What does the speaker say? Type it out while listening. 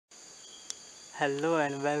Hello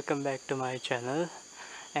and welcome back to my channel.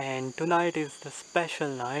 And tonight is the special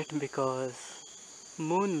night because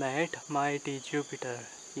Moon met mighty Jupiter.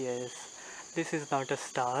 Yes, this is not a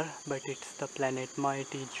star, but it's the planet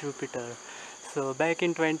mighty Jupiter. So back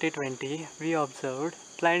in 2020, we observed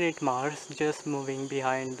planet Mars just moving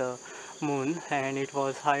behind the Moon, and it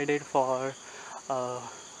was hidden for uh,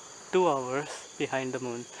 2 hours behind the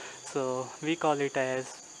moon. So we call it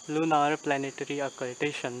as lunar planetary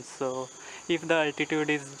occultation. So if the altitude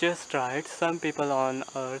is just right, some people on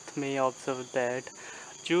Earth may observe that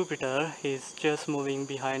Jupiter is just moving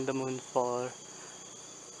behind the moon for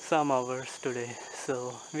some hours today.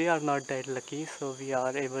 So we are not that lucky, so we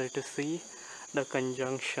are able to see the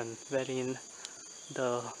conjunction wherein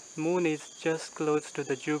the moon is just close to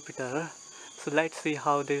the Jupiter. So let's see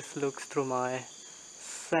how this looks through my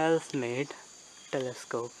self-made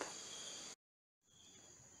telescope.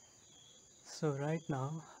 So right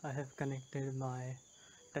now I have connected my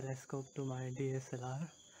telescope to my DSLR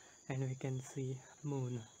and we can see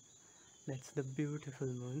moon. That's the beautiful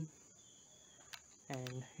moon,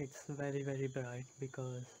 and it's very bright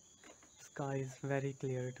because sky is very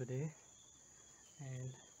clear today,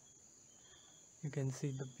 and you can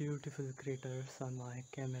see the beautiful craters on my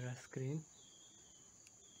camera screen.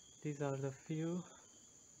 These are the few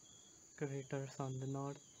craters on the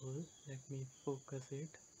North Pole. Let me focus it.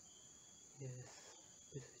 Yes,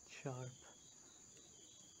 this is sharp.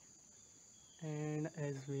 And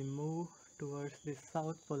as we move towards the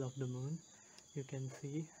south pole of the moon, you can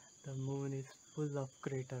see the moon is full of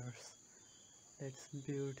craters. That's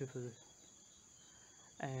beautiful.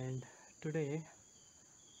 And today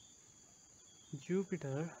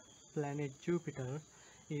Jupiter, planet Jupiter,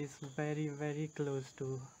 is very close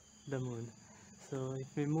to the moon. So if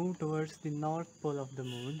we move towards the north pole of the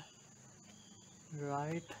moon,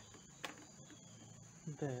 right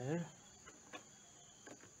there,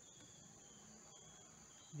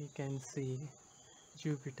 we can see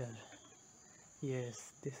Jupiter.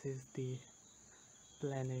 Yes, this is the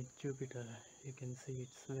planet Jupiter. You can see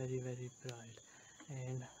it's very bright,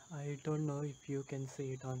 and I don't know if you can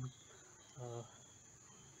see it on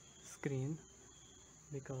screen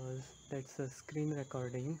because that's a screen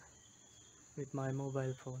recording with my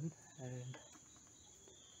mobile phone, and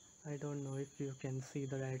I don't know if you can see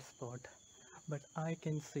the red spot, but I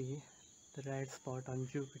can see the red spot on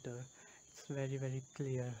Jupiter. It's very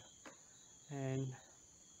clear. And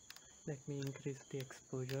let me increase the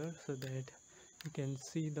exposure so that you can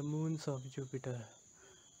see the moons of Jupiter.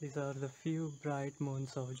 These are the few bright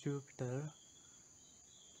moons of Jupiter.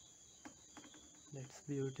 That's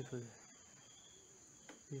beautiful.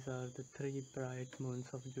 These are the three bright moons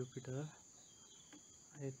of Jupiter.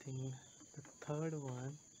 I think the third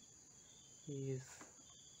one is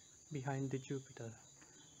behind the Jupiter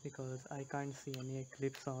because I can't see any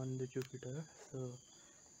eclipse on the Jupiter, so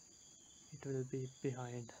it will be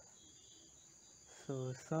behind.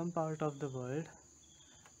 So some part of the world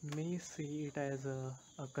may see it as a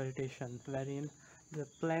occultation wherein the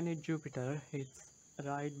planet Jupiter is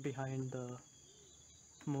right behind the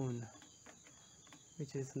moon,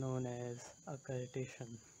 which is known as occultation.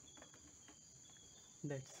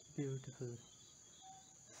 That's beautiful.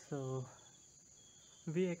 So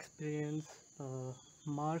we experienced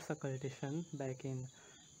Mars occultation back in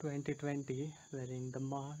 2020, wherein the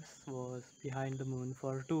Mars was behind the moon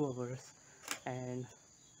for 2 hours, and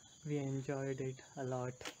we enjoyed it a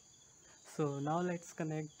lot. So now let's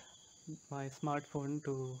connect my smartphone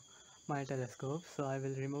to my telescope. So I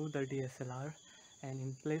will remove the DSLR, and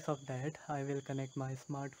in place of that I will connect my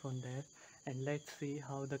smartphone there, and let's see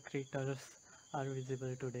how the craters are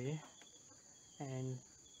visible today, and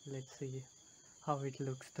let's see how it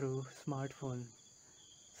looks through smartphone.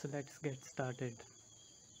 So let's get started.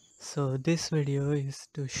 So this video is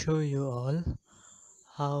to show you all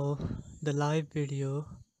how the live video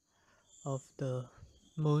of the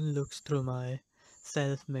moon looks through my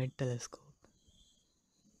self-made telescope.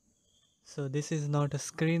 So this is not a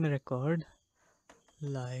screen record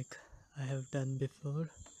like I have done before.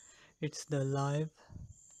 It's the live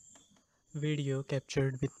video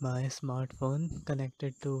captured with my smartphone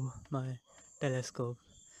connected to my telescope.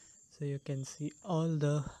 So you can see all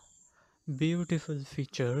the beautiful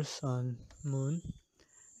features on moon,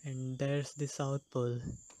 and there's the south pole,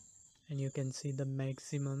 and you can see the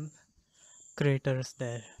maximum craters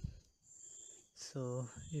there. So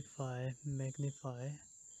if I magnify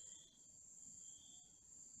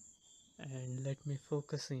and let me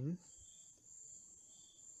focus in,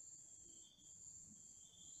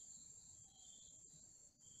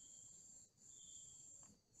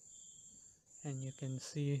 and you can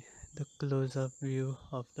see the close-up view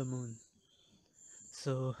of the moon.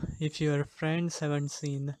 So if your friends haven't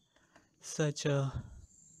seen such a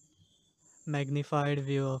magnified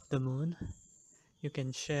view of the moon, you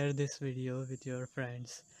can share this video with your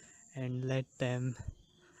friends and let them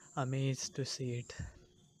amazed to see it.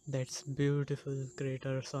 That's beautiful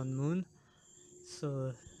craters on moon.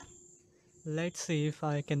 So let's see if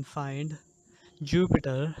I can find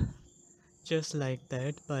Jupiter just like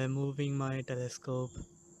that by moving my telescope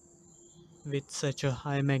with such a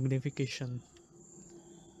high magnification.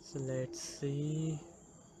 So let's see.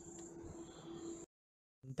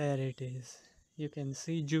 There it is. You can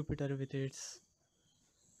see Jupiter with its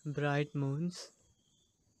bright moons.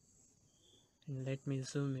 And let me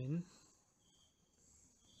zoom in.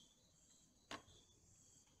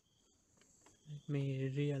 Let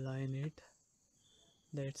me realign it.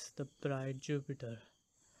 That's the bright Jupiter.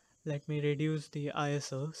 Let me reduce the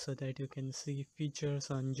ISO so that you can see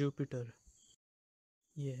features on Jupiter.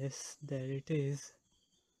 Yes, there it is.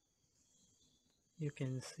 You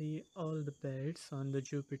can see all the belts on the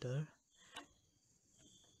Jupiter.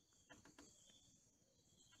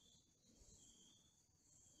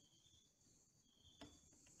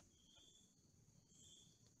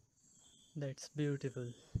 That's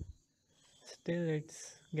beautiful. Still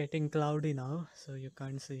it's getting cloudy now, so you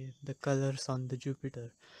can't see the colors on the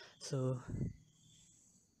Jupiter. So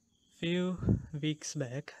few weeks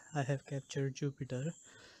back I have captured Jupiter.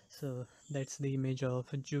 So that's the image of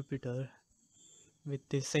Jupiter with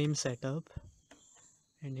the same setup,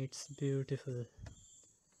 and it's beautiful.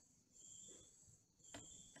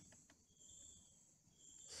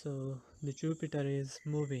 So the Jupiter is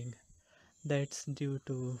moving. That's due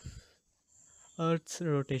to Earth's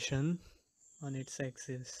rotation on its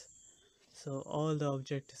axis. So all the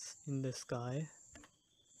objects in the sky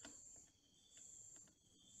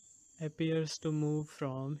appears to move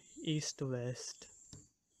from east to west.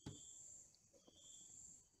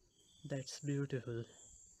 That's beautiful.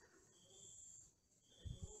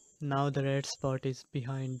 Now the red spot is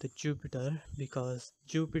behind the Jupiter because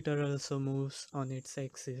Jupiter also moves on its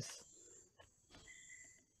axis.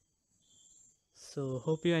 So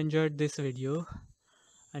hope you enjoyed this video.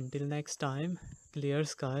 Until next time, clear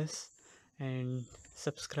skies and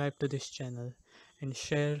subscribe to this channel and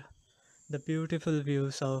share the beautiful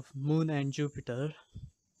views of Moon and Jupiter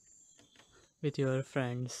with your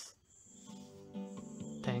friends.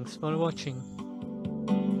 Thanks for watching.